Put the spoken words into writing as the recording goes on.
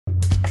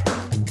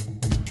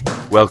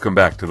Welcome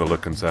back to The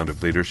Look and Sound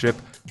of Leadership,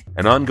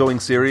 an ongoing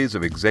series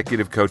of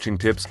executive coaching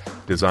tips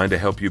designed to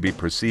help you be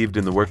perceived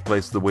in the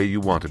workplace the way you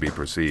want to be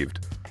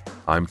perceived.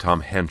 I'm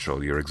Tom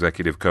Henschel, your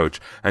executive coach,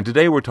 and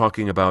today we're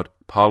talking about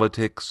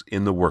politics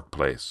in the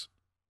workplace.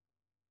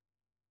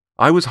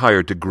 I was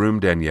hired to groom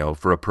Danielle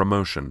for a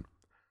promotion.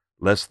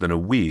 Less than a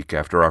week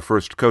after our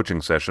first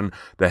coaching session,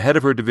 the head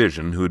of her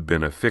division, who'd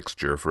been a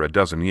fixture for a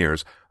dozen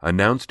years,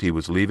 announced he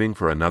was leaving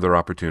for another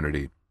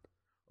opportunity.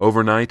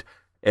 Overnight,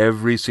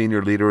 every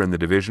senior leader in the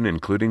division,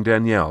 including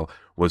Danielle,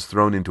 was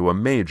thrown into a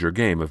major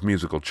game of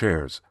musical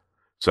chairs.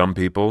 Some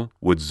people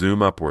would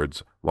zoom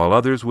upwards, while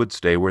others would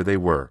stay where they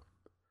were.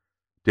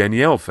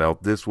 Danielle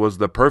felt this was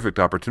the perfect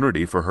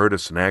opportunity for her to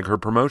snag her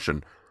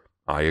promotion.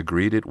 I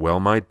agreed it well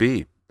might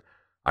be.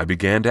 I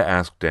began to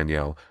ask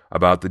Danielle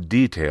about the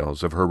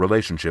details of her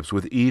relationships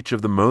with each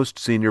of the most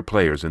senior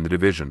players in the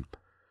division.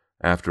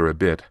 After a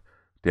bit,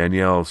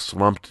 Danielle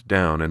slumped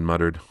down and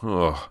muttered,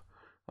 "Ugh,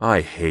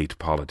 I hate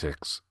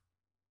politics."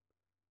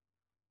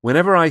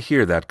 Whenever I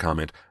hear that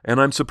comment, and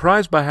I'm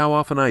surprised by how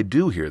often I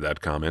do hear that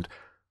comment,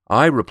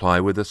 I reply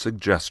with a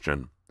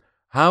suggestion.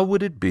 How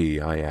would it be,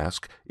 I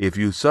ask, if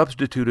you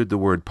substituted the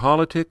word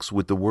politics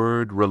with the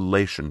word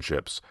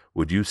relationships?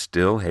 Would you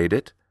still hate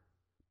it?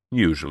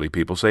 Usually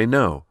people say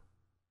no.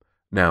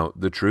 Now,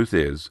 the truth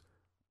is,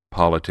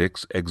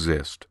 politics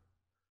exist.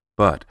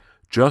 But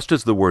just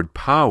as the word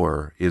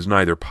power is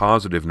neither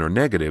positive nor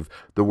negative,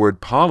 the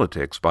word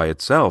politics by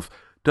itself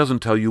doesn't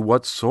tell you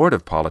what sort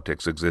of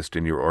politics exist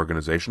in your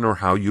organization or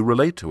how you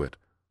relate to it.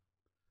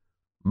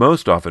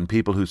 Most often,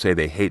 people who say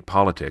they hate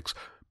politics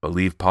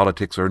believe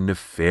politics are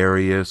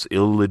nefarious,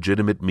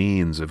 illegitimate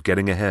means of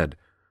getting ahead.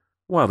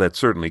 While that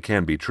certainly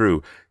can be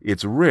true,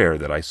 it's rare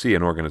that I see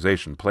an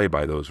organization play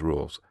by those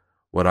rules.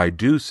 What I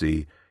do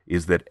see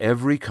is that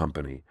every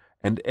company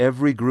and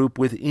every group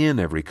within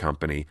every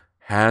company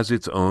has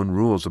its own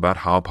rules about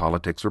how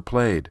politics are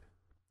played.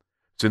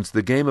 Since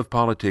the game of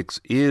politics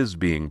is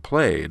being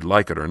played,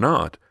 like it or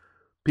not,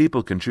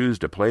 people can choose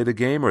to play the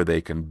game or they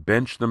can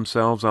bench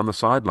themselves on the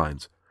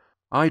sidelines.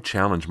 I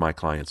challenge my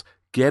clients,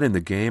 get in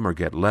the game or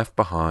get left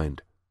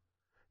behind.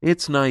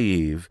 It's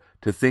naive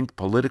to think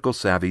political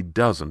savvy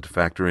doesn't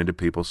factor into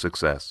people's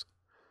success.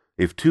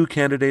 If two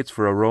candidates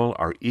for a role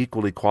are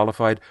equally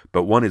qualified,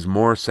 but one is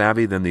more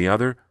savvy than the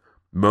other,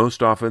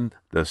 most often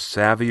the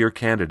savvier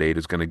candidate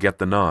is going to get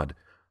the nod.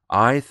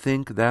 I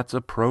think that's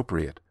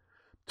appropriate.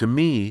 To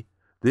me,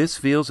 this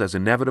feels as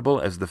inevitable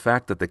as the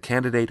fact that the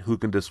candidate who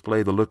can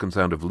display the look and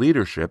sound of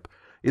leadership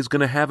is going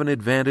to have an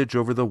advantage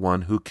over the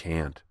one who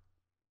can't.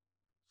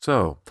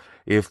 So,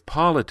 if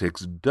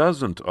politics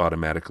doesn't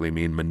automatically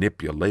mean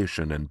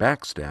manipulation and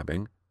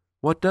backstabbing,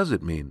 what does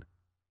it mean?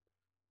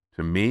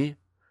 To me,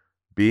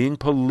 being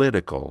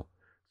political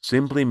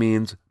simply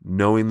means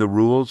knowing the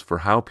rules for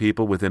how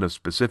people within a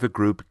specific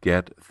group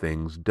get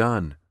things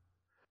done.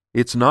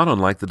 It's not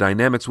unlike the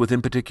dynamics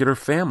within particular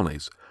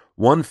families.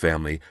 One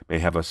family may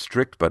have a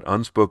strict but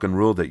unspoken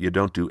rule that you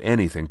don't do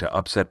anything to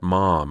upset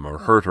mom or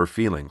hurt her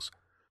feelings.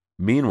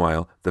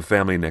 Meanwhile, the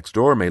family next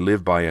door may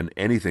live by an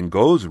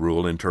anything-goes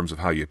rule in terms of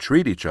how you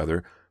treat each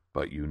other,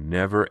 but you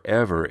never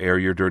ever air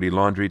your dirty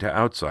laundry to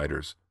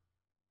outsiders.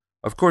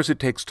 Of course, it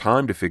takes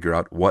time to figure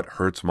out what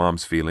hurts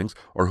mom's feelings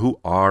or who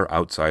are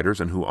outsiders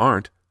and who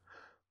aren't.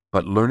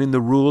 But learning the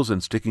rules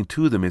and sticking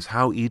to them is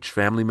how each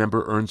family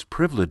member earns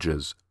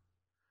privileges.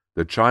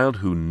 The child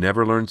who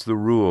never learns the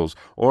rules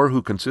or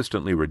who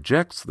consistently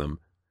rejects them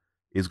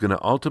is going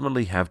to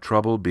ultimately have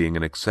trouble being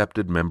an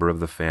accepted member of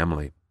the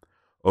family.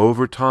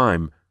 Over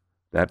time,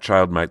 that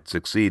child might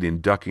succeed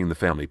in ducking the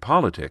family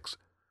politics,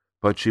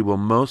 but she will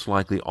most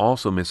likely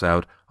also miss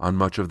out on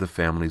much of the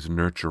family's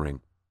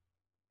nurturing.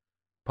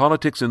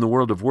 Politics in the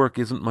world of work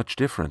isn't much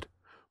different.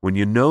 When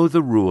you know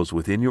the rules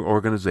within your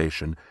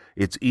organization,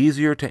 it's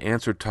easier to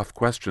answer tough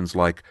questions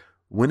like,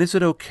 when is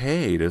it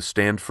okay to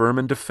stand firm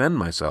and defend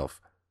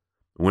myself?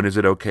 When is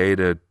it okay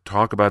to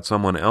talk about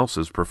someone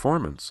else's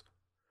performance?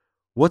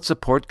 What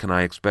support can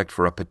I expect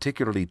for a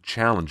particularly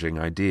challenging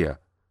idea?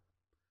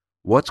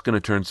 What's going to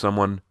turn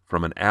someone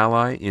from an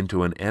ally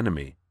into an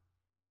enemy?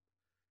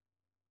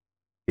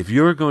 If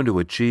you're going to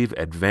achieve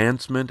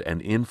advancement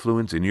and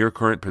influence in your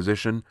current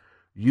position,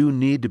 you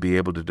need to be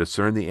able to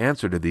discern the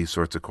answer to these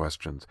sorts of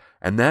questions,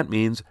 and that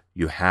means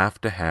you have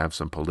to have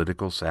some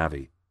political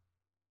savvy.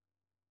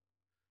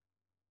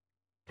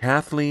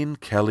 Kathleen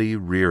Kelly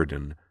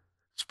Reardon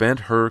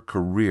spent her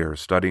career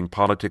studying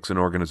politics and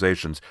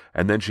organizations,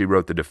 and then she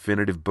wrote the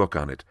definitive book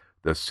on it,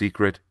 The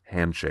Secret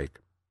Handshake.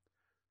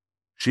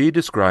 She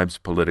describes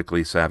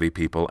politically savvy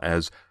people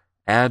as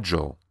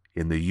agile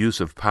in the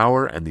use of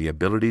power and the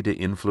ability to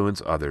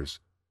influence others.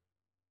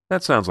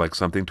 That sounds like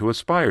something to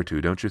aspire to,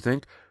 don't you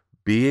think?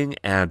 Being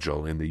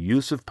agile in the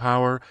use of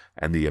power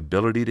and the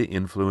ability to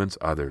influence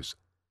others.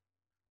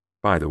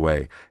 By the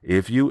way,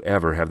 if you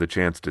ever have the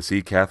chance to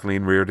see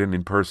Kathleen Reardon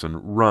in person,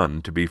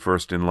 run to be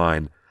first in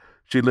line.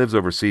 She lives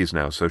overseas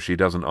now, so she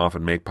doesn't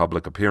often make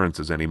public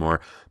appearances anymore,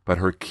 but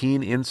her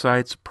keen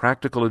insights,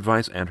 practical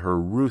advice, and her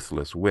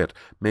ruthless wit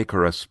make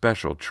her a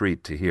special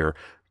treat to hear.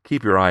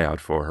 Keep your eye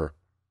out for her.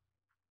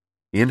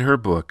 In her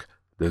book,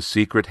 The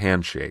Secret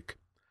Handshake,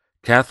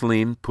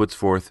 Kathleen puts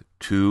forth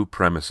two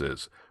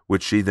premises,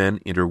 which she then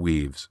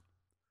interweaves.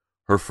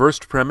 Her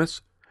first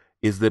premise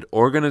is that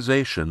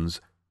organizations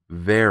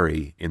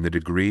vary in the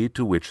degree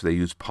to which they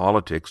use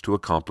politics to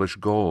accomplish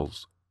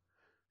goals.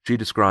 She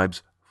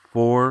describes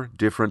 4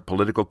 different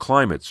political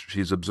climates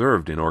she's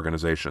observed in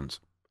organizations.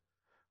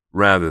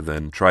 Rather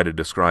than try to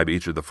describe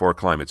each of the 4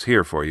 climates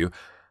here for you,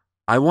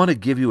 I want to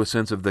give you a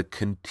sense of the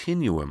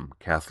continuum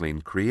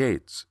Kathleen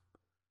creates.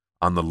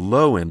 On the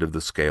low end of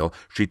the scale,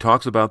 she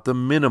talks about the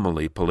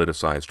minimally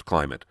politicized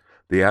climate.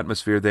 The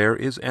atmosphere there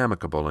is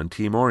amicable and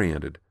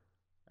team-oriented.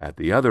 At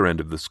the other end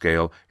of the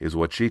scale is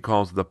what she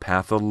calls the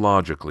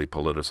pathologically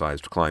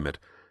politicized climate.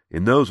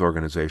 In those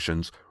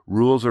organizations,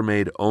 rules are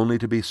made only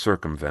to be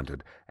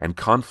circumvented, and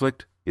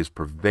conflict is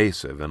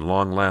pervasive and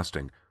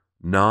long-lasting,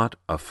 not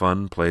a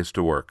fun place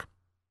to work.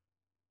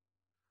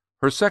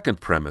 Her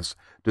second premise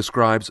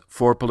describes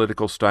 4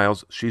 political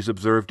styles she's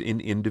observed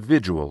in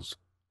individuals.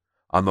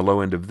 On the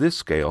low end of this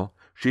scale,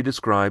 she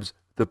describes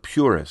the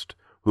purist,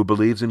 who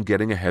believes in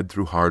getting ahead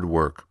through hard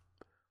work.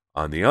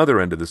 On the other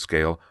end of the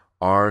scale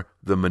are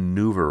the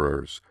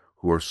maneuverers,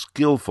 who are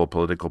skillful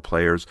political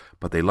players,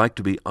 but they like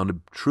to be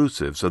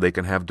unobtrusive so they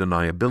can have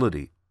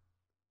deniability.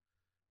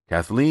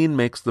 Kathleen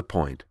makes the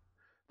point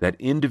that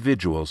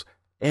individuals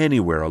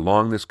anywhere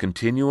along this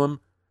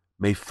continuum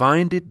may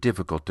find it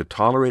difficult to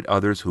tolerate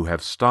others who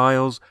have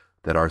styles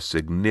that are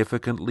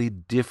significantly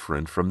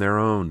different from their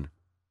own.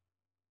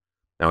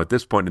 Now, at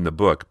this point in the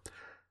book,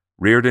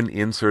 Reardon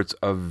inserts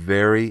a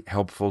very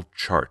helpful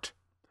chart.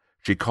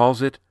 She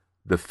calls it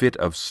the fit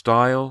of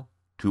style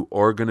to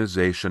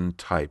organization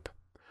type.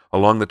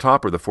 Along the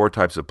top are the 4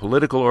 types of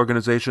political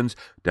organizations.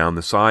 Down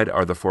the side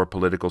are the 4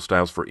 political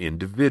styles for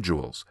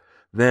individuals.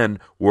 Then,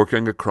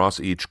 working across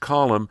each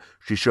column,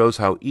 she shows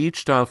how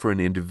each style for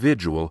an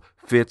individual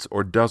fits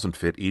or doesn't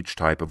fit each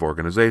type of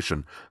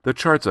organization. The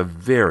chart's a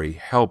very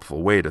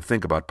helpful way to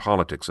think about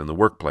politics in the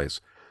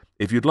workplace.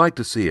 If you'd like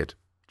to see it,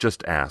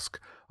 just ask.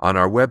 On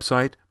our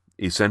website,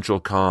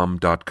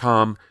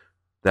 essentialcomm.com,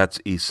 that's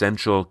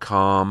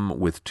essentialcomm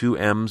with 2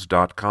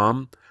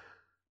 M's.com,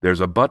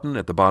 there's a button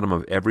at the bottom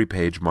of every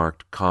page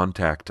marked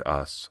Contact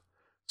Us.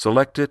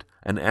 Select it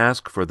and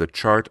ask for the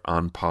chart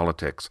on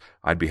politics.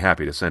 I'd be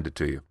happy to send it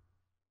to you.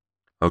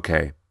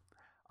 Okay,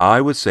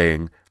 I was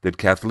saying that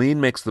Kathleen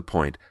makes the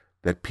point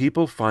that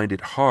people find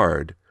it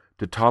hard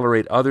to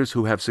tolerate others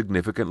who have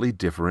significantly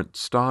different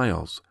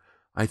styles.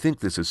 I think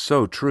this is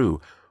so true.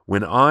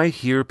 When I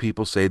hear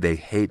people say they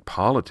hate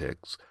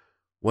politics,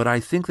 what I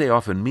think they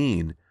often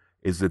mean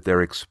is that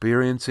they're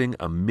experiencing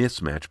a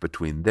mismatch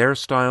between their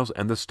styles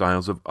and the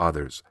styles of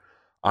others.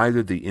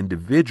 Either the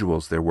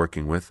individuals they're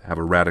working with have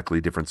a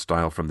radically different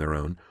style from their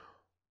own,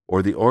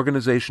 or the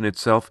organization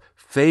itself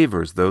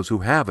favors those who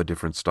have a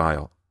different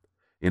style.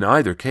 In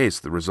either case,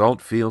 the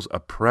result feels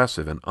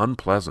oppressive and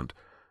unpleasant.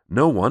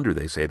 No wonder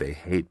they say they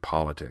hate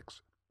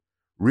politics.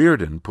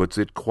 Reardon puts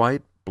it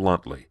quite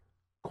bluntly,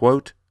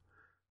 quote,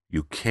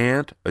 "You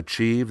can't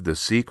achieve the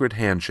secret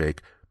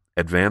handshake,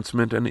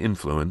 advancement and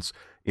influence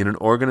in an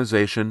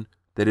organization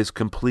that is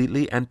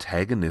completely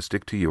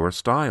antagonistic to your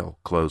style,"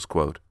 close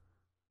quote.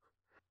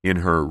 In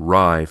her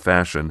wry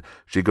fashion,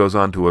 she goes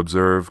on to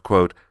observe,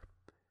 quote,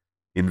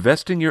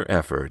 "Investing your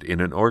effort in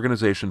an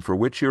organization for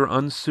which you're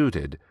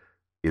unsuited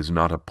is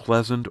not a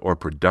pleasant or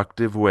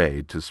productive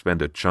way to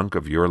spend a chunk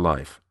of your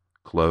life,"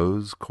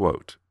 close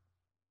quote.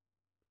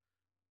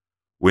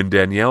 When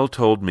Danielle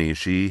told me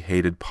she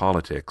hated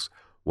politics,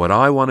 what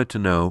I wanted to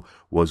know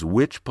was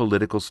which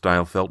political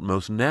style felt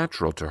most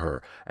natural to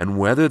her, and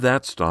whether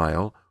that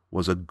style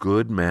was a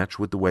good match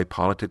with the way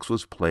politics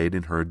was played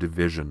in her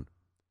division.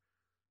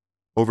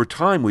 Over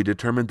time, we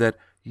determined that,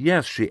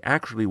 yes, she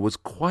actually was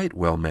quite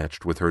well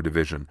matched with her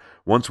division.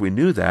 Once we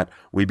knew that,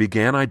 we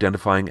began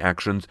identifying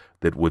actions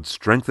that would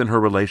strengthen her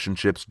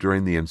relationships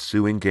during the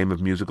ensuing game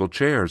of musical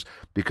chairs,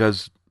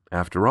 because,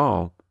 after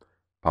all,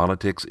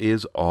 politics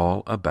is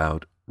all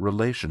about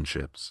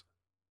relationships.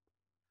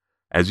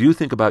 As you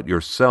think about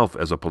yourself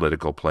as a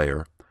political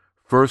player,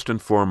 first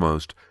and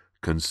foremost,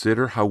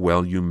 consider how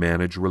well you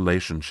manage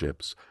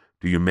relationships.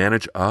 Do you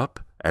manage up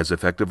as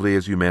effectively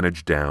as you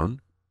manage down?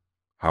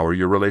 How are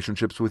your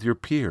relationships with your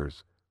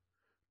peers?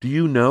 Do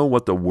you know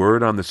what the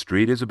word on the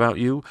street is about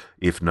you?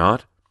 If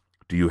not,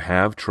 do you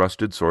have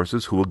trusted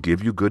sources who will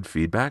give you good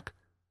feedback?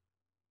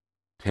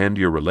 Tend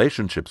your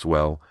relationships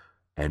well,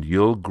 and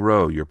you'll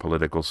grow your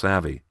political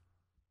savvy.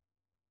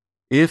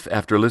 If,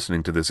 after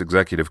listening to this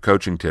executive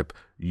coaching tip,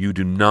 you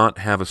do not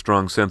have a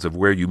strong sense of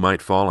where you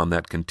might fall on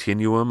that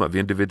continuum of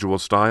individual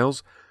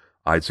styles,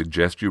 I'd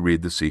suggest you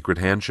read The Secret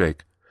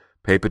Handshake.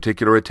 Pay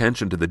particular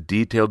attention to the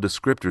detailed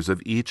descriptors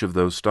of each of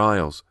those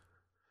styles.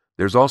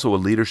 There's also a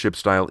leadership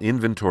style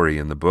inventory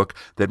in the book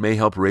that may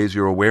help raise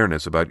your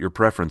awareness about your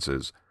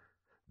preferences.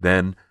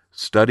 Then,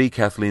 study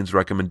Kathleen's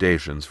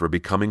recommendations for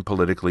becoming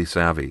politically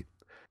savvy.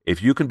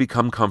 If you can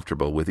become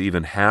comfortable with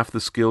even half the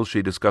skills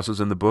she discusses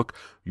in the book,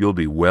 you'll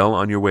be well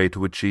on your way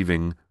to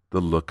achieving the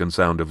look and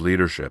sound of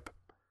leadership.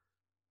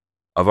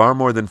 Of our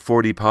more than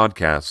 40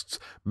 podcasts,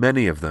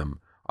 many of them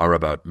are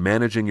about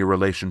managing your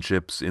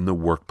relationships in the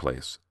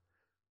workplace.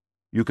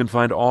 You can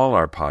find all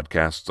our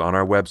podcasts on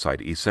our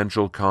website,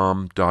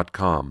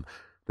 EssentialComm.com.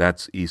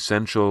 That's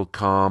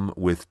EssentialComm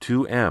with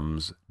 2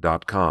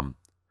 M's.com.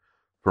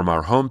 From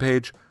our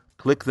homepage,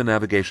 click the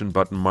navigation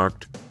button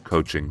marked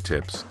Coaching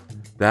Tips.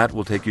 That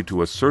will take you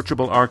to a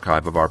searchable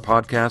archive of our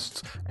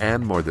podcasts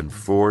and more than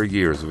 4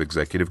 years of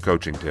executive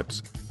coaching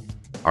tips.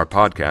 Our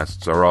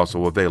podcasts are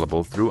also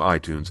available through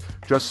iTunes.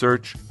 Just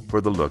search for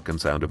The Look and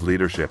Sound of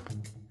Leadership.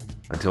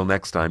 Until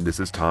next time, this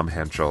is Tom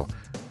Henschel.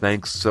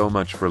 Thanks so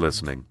much for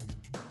listening.